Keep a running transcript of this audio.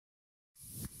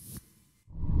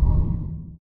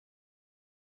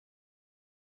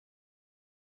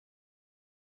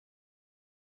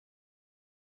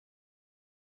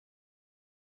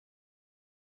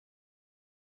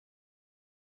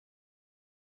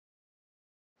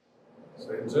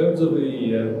So in terms of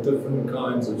the different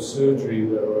kinds of surgery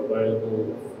that are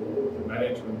available for the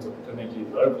management of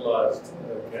clinically localized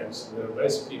cancer, there are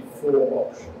basically four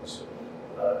options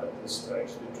at this stage.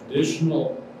 The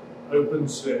traditional open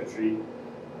surgery,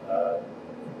 the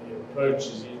approach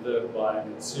is either by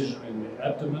an incision in the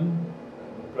abdomen,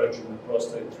 approaching the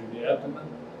prostate through the abdomen,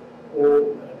 or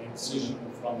an incision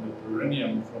from the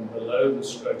perineum, from below the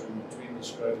scrotum, between the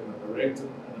scrotum and the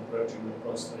rectum, and approaching the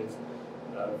prostate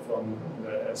from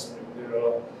that aspect. There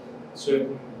are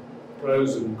certain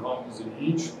pros and cons in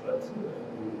each, but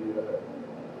the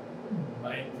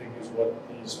main thing is what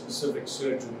the specific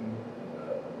surgeon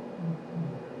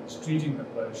who is treating the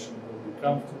patient will be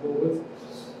comfortable with.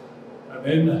 And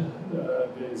then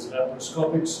there's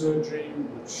laparoscopic surgery,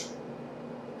 which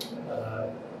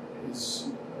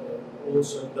is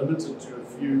also limited to a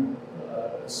few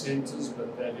centers,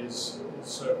 but that is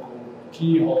so-called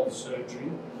keyhole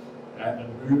surgery, and a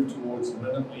move towards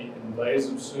minimally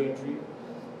invasive surgery.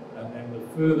 And then the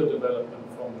further development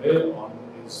from there on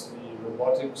is the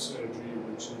robotic surgery,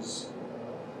 which is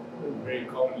very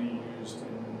commonly used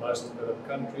in most developed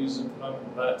countries at the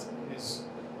moment, but is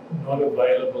not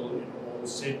available in all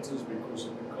centers because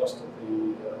of the cost of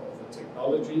the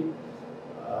technology.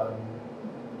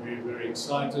 We're very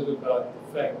excited about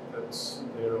the fact that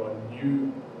there are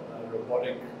new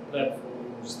robotic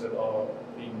platforms that are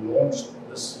being launched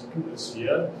this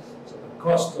year. So the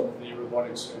cost of the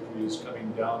robotic surgery is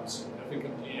coming down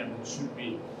significantly, and it should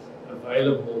be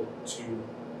available to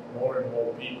more and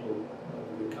more people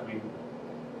over the coming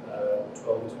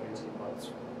 12 to 18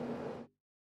 months.